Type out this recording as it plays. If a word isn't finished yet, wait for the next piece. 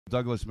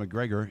Douglas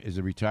Macgregor is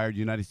a retired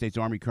United States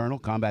Army colonel,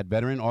 combat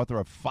veteran, author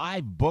of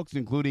 5 books,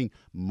 including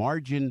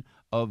Margin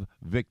of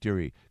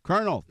Victory.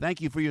 Colonel, thank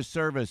you for your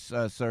service,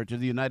 sir, to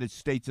the United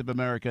States of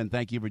America, and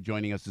thank you for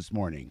joining us this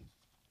morning.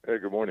 Hey,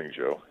 good morning,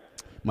 Joe.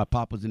 My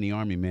pop was in the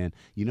Army, man.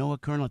 You know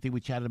what, Colonel? I think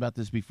we chatted about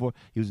this before.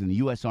 He was in the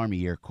U.S.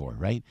 Army Air Corps,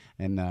 right?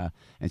 And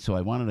so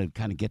I wanted to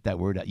kind of get that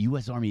word out.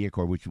 U.S. Army Air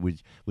Corps, which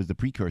was the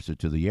precursor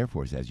to the Air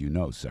Force, as you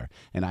know, sir.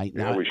 And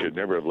we should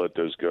never have let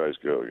those guys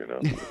go, you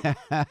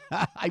know.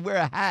 I wear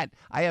a hat.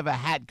 I have a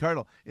hat,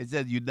 Colonel. It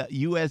says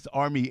U.S.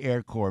 Army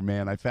Air Corps,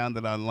 man. I found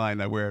it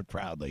online. I wear it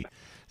proudly.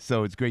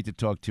 So it's great to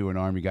talk to an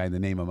Army guy in the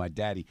name of my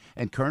daddy.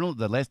 And, Colonel,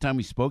 the last time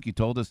we spoke, you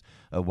told us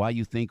why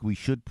you think we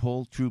should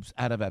pull troops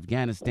out of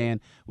Afghanistan.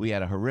 We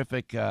had a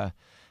horrific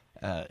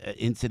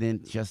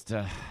incident just,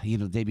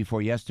 the day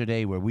before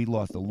yesterday where we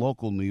lost a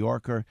local New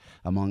Yorker,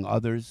 among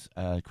others,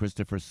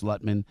 Christopher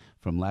Slutman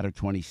from Ladder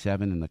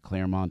 27 in the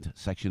Claremont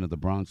section of the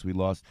Bronx. We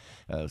lost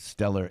a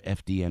stellar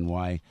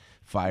FDNY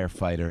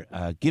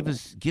firefighter. Give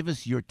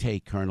us your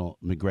take, Colonel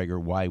Macgregor,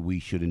 why we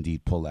should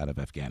indeed pull out of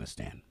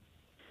Afghanistan.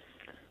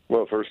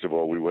 Well, first of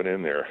all, we went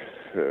in there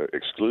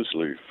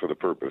exclusively for the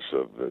purpose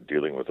of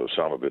dealing with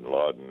Osama bin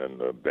Laden and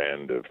the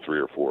band of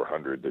 300 or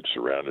 400 that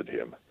surrounded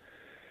him.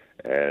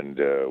 And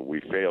we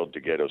failed to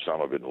get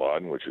Osama bin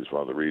Laden, which is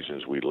one of the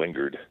reasons we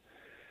lingered.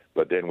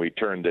 But then we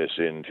turned this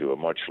into a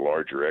much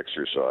larger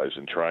exercise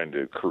in trying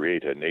to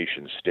create a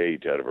nation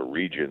state out of a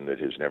region that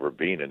has never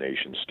been a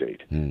nation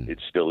state. It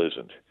still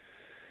isn't.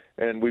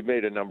 And we've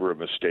made a number of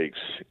mistakes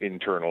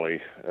internally.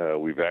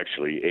 We've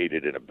actually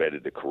aided and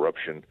abetted the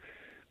corruption,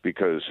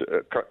 because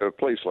a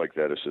place like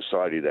that, a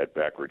society that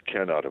backward,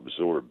 cannot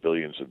absorb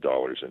billions of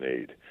dollars in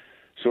aid.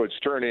 So it's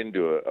turned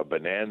into a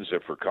bonanza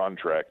for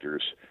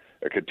contractors,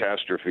 a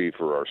catastrophe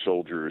for our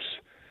soldiers,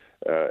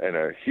 and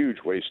a huge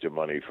waste of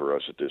money for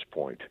us at this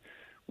point.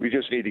 We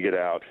just need to get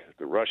out.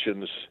 The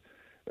Russians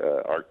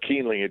are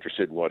keenly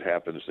interested in what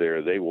happens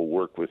there. They will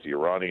work with the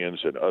Iranians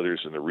and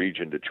others in the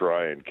region to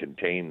try and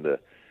contain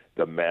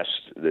the mess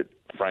that,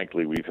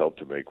 frankly, we've helped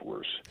to make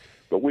worse.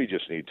 But we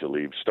just need to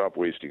leave, stop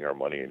wasting our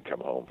money, and come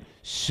home.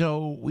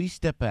 So we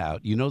step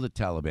out. The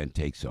Taliban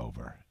takes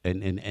over.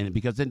 And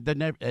because they're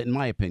never, in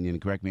my opinion,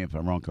 and correct me if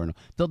I'm wrong, Colonel,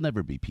 there'll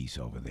never be peace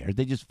over there.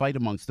 They just fight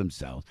amongst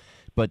themselves.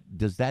 But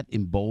does that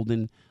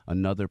embolden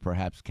another,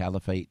 perhaps,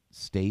 caliphate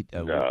state?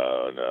 No,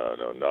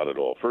 not at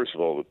all. First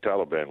of all, the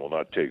Taliban will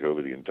not take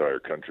over the entire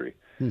country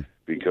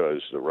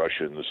because the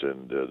Russians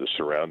and the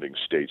surrounding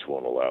states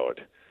won't allow it.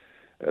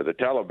 The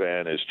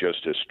Taliban is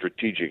just a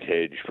strategic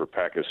hedge for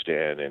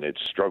Pakistan and its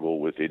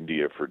struggle with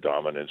India for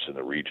dominance in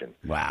the region.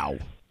 Wow.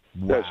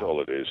 That's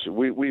all it is.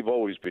 We've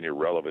always been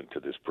irrelevant to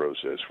this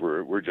process.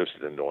 We're just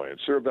an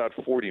annoyance. There are about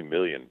 40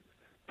 million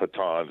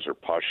Pathans or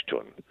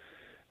Pashtun,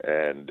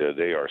 and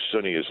they are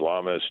Sunni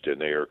Islamist, and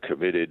they are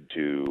committed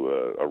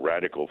to a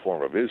radical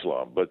form of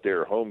Islam, but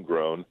they're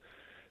homegrown.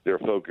 They're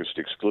focused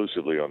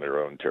exclusively on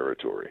their own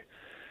territory.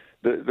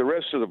 The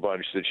rest of the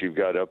bunch that you've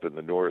got up in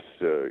the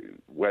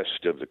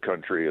northwest of the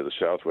country, or the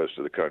southwest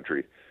of the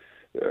country,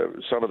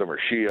 some of them are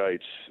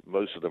Shiites,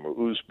 most of them are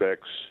Uzbeks,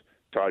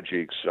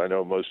 Tajiks. I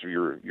know most of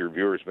your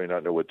viewers may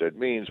not know what that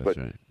means, but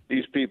right.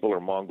 These people are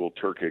Mongol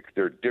Turkic.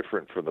 They're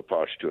different from the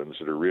Pashtuns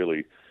that are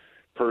really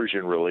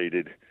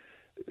Persian-related.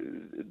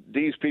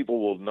 These people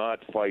will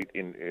not fight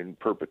in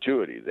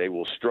perpetuity. They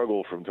will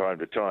struggle from time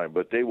to time,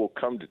 but they will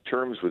come to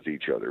terms with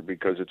each other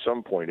because at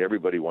some point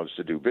everybody wants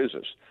to do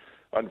business.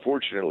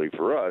 Unfortunately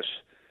for us,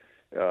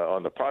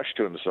 on the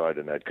Pashtun side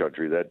in that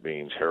country, that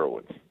means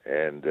heroin.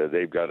 And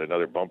they've got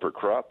another bumper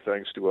crop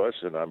thanks to us,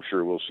 and I'm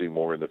sure we'll see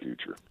more in the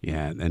future.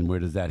 Yeah, and where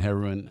does that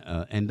heroin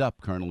end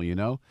up, Colonel,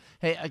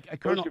 Hey,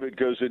 Colonel, most of it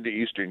goes into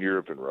Eastern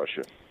Europe and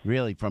Russia.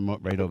 Really, from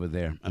right over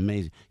do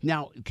Amazing.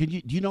 Now, do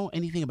you know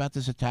anything about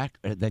this attack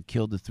that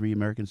killed the 3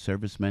 American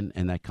servicemen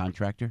and that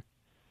contractor?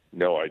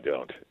 No, I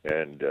don't.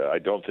 And I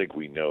don't think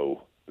we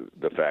know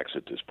the facts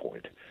at this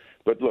point.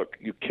 But look,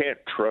 you can't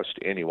trust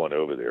anyone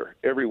over there.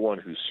 Everyone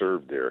who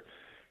served there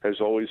has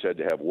always had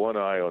to have one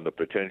eye on the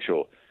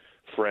potential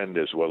friend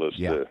as well as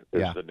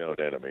the known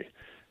enemy.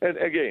 And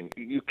again,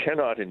 you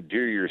cannot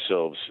endear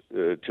yourselves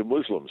to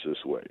Muslims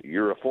this way.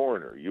 You're a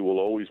foreigner. You will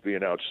always be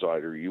an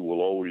outsider. You will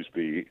always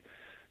be,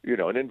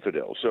 an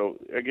infidel. So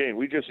again,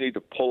 we just need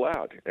to pull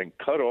out and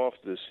cut off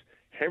this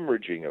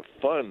hemorrhaging of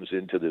funds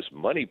into this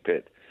money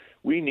pit.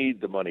 We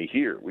need the money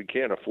here. We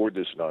can't afford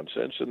this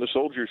nonsense, and the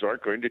soldiers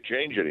aren't going to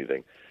change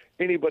anything.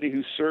 Anybody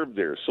who served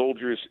there,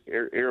 soldiers,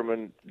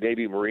 airmen,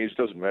 Navy, Marines,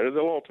 doesn't matter.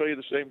 They'll all tell you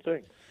the same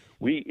thing.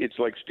 It's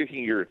like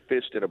sticking your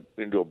fist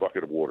into a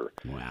bucket of water.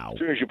 Wow. As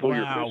soon as you pull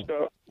your fist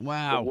out,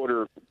 the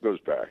water goes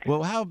back.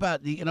 Well, how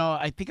about,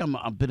 I think I'm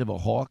a bit of a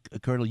hawk,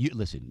 Colonel.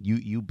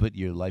 You put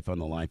your life on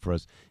the line for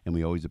us, and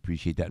we always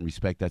appreciate that and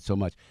respect that so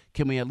much.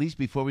 Can we at least,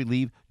 before we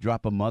leave,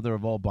 drop a mother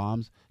of all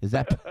bombs? Is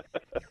that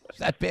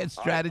bad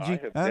strategy?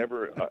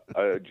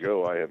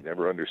 Joe, I have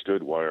never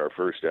understood why our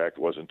first act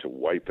wasn't to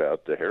wipe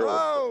out the heroin.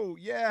 Oh,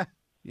 yeah.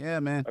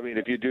 Yeah, man. I mean,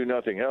 if you do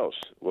nothing else,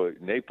 well,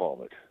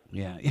 napalm it.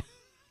 Yeah.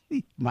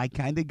 My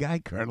kind of guy,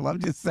 Colonel. I'm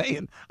just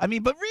saying. I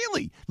mean, but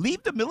really,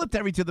 leave the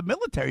military to the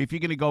military if you're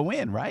going to go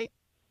in, right?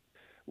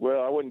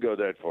 Well, I wouldn't go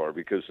that far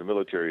because the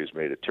military has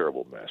made a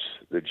terrible mess.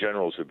 The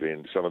generals have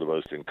been some of the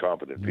most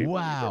incompetent people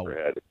we've ever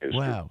had in history.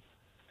 Wow.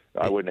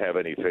 I wouldn't have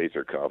any faith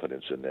or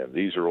confidence in them.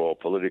 These are all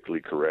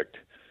politically correct,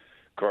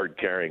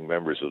 card-carrying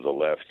members of the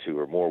left who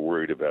are more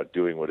worried about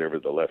doing whatever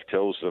the left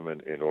tells them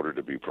in order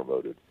to be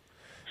promoted.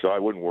 So I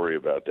wouldn't worry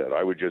about that.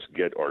 I would just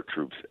get our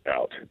troops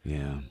out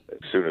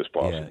as soon as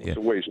possible. It's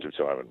a waste of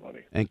time and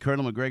money. And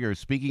Colonel Macgregor,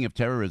 speaking of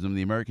terrorism,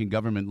 the American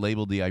government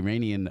labeled the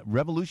Iranian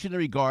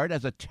Revolutionary Guard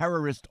as a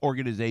terrorist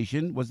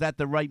organization. Was that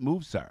the right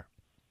move, sir?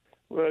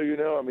 Well,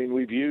 I mean,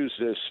 we've used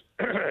this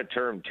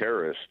term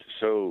terrorist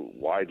so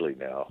widely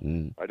now.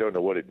 I don't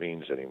know what it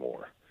means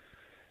anymore.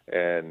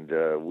 And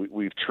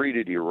we've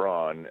treated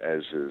Iran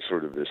as a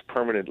sort of this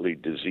permanently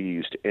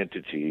diseased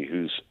entity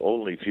whose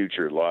only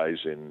future lies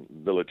in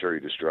military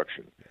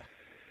destruction.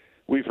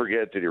 We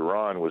forget that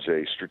Iran was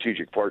a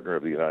strategic partner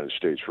of the United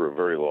States for a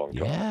very long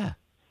time. Yeah.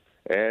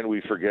 And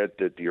we forget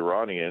that the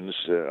Iranians,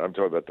 I'm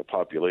talking about the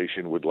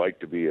population, would like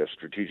to be a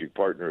strategic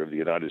partner of the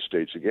United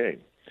States again.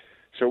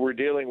 So we're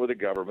dealing with a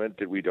government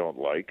that we don't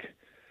like.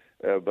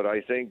 But I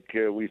think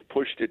we've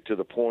pushed it to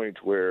the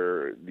point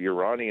where the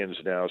Iranians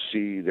now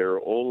see their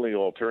only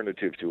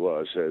alternative to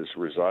us as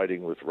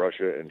residing with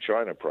Russia and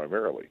China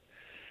primarily.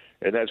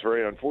 And that's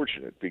very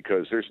unfortunate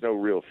because there's no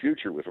real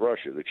future with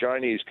Russia. The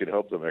Chinese can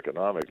help them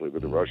economically,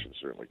 but the Russians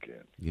certainly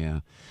can't. Yeah.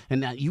 And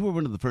now you were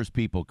one of the first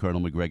people, Colonel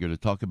Macgregor, to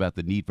talk about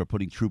the need for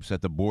putting troops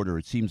at the border.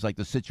 It seems like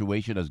the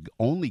situation has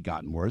only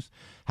gotten worse.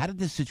 How did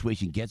this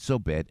situation get so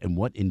bad, and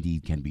what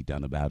indeed can be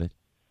done about it?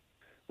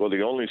 Well,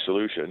 the only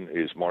solution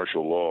is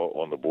martial law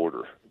on the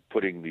border,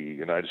 putting the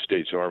United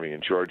States Army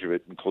in charge of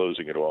it and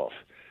closing it off.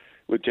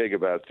 It would take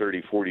about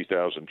 30,000,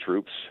 40,000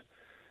 troops.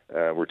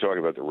 We're talking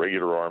about the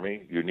regular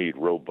Army. You need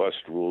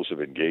robust rules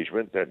of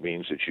engagement. That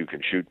means that you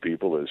can shoot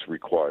people as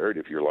required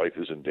if your life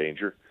is in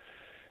danger.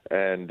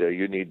 And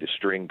you need to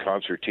string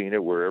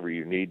concertina wherever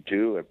you need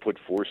to and put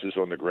forces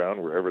on the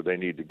ground wherever they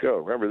need to go.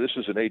 Remember, this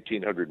is an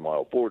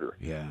 1,800-mile border.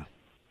 Yeah.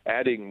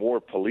 Adding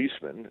more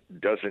policemen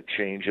doesn't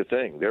change a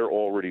thing. They're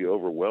already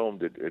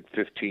overwhelmed at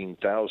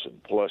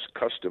 15,000 plus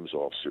customs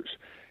officers,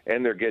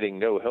 and they're getting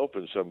no help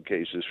in some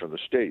cases from the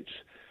states.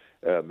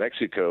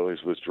 Mexico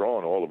has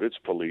withdrawn all of its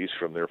police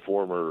from their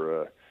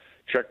former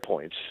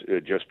checkpoints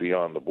just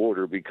beyond the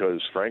border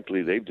because,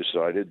 frankly, they've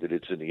decided that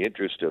it's in the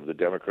interest of the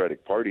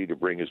Democratic Party to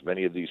bring as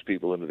many of these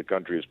people into the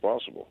country as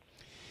possible.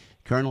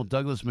 Colonel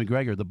Douglas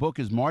Macgregor. The book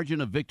is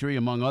Margin of Victory,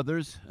 among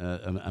others,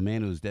 a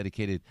man who's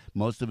dedicated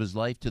most of his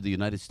life to the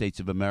United States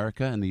of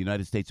America and the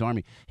United States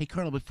Army. Hey,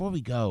 Colonel, before we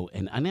go,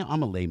 and I know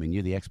I'm a layman,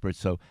 you're the expert,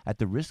 so at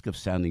the risk of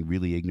sounding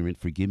really ignorant,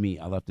 forgive me,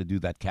 I'll have to do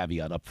that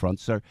caveat up front,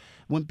 sir.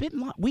 When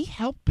we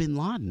helped bin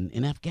Laden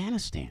in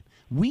Afghanistan.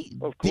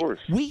 Of course.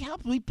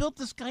 We built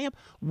this guy up.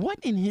 What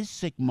in his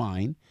sick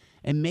mind,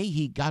 and may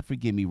he, God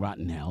forgive me,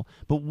 rotten hell,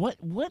 but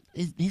what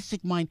is his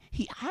sick mind?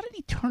 How did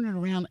he turn it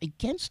around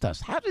against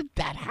us? How did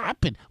that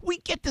happen? We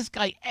get this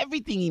guy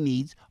everything he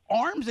needs,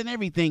 arms and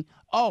everything.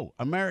 Oh,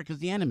 America's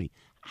the enemy.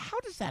 How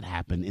does that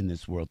happen in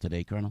this world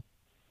today, Colonel?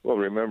 Well,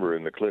 remember,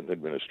 in the Clinton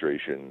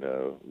administration,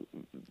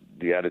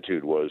 the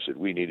attitude was that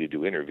we needed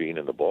to intervene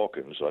in the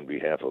Balkans on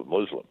behalf of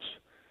Muslims,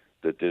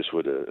 that this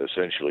would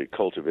essentially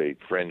cultivate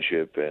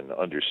friendship and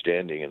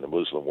understanding in the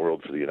Muslim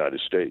world for the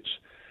United States.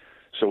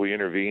 So we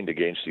intervened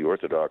against the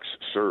Orthodox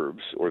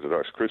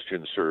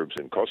Christian Serbs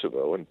in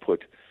Kosovo and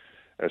put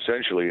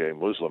essentially a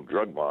Muslim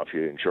drug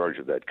mafia in charge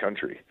of that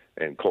country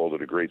and called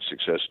it a great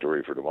success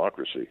story for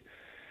democracy.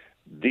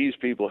 These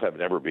people have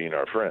never been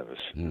our friends.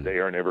 They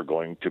are never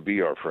going to be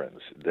our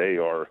friends. They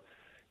are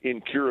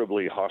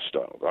incurably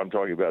hostile. I'm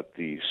talking about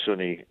the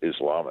Sunni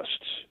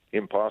Islamists.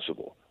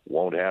 Impossible.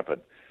 Won't happen.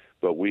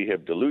 But we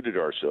have deluded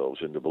ourselves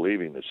into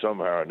believing that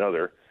somehow or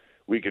another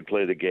we could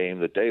play the game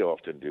that they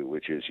often do,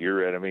 which is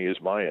your enemy is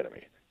my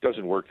enemy. It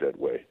doesn't work that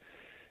way.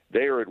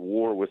 They are at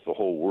war with the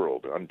whole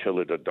world until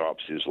it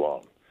adopts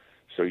Islam.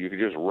 So you can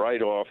just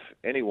write off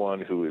anyone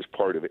who is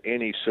part of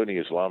any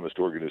Sunni Islamist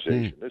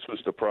organization. This was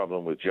the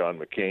problem with John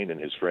McCain and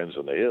his friends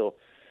on the Hill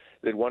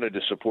that wanted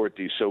to support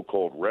these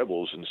so-called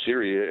rebels in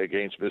Syria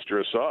against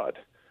Mr. Assad.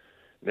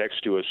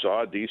 Next to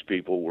Assad, these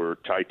people were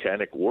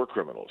titanic war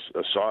criminals.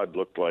 Assad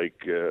looked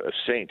like a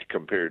saint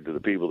compared to the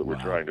people that were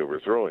trying to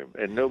overthrow him,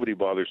 and nobody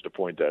bothers to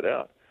point that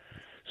out.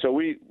 So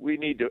we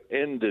need to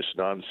end this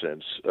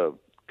nonsense of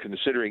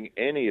considering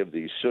any of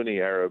these Sunni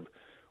Arab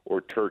or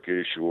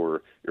Turkish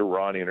or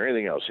Iranian or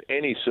anything else,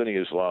 any Sunni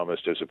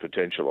Islamist as a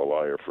potential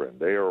ally or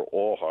friend. They are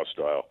all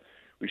hostile.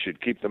 We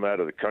should keep them out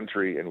of the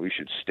country, and we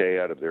should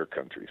stay out of their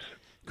countries.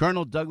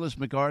 Colonel Douglas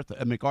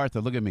MacArthur,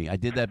 look at me. I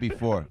did that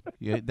before.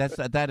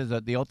 That is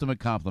the ultimate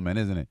compliment,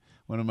 isn't it?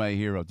 One of my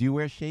heroes. Do you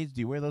wear shades? Do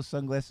you wear those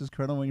sunglasses,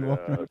 Colonel, when you walk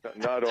around?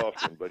 Not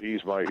often, but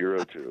he's my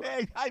hero, too.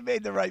 Hey, I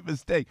made the right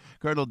mistake.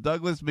 Colonel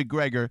Douglas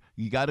Macgregor.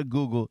 You got to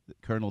Google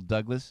Colonel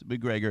Douglas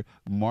Macgregor.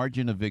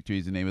 Margin of Victory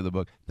is the name of the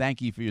book.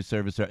 Thank you for your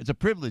service, sir. It's a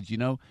privilege,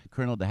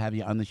 Colonel, to have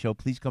you on the show.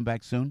 Please come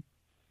back soon.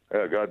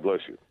 God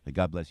bless you.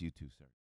 God bless you, too, sir.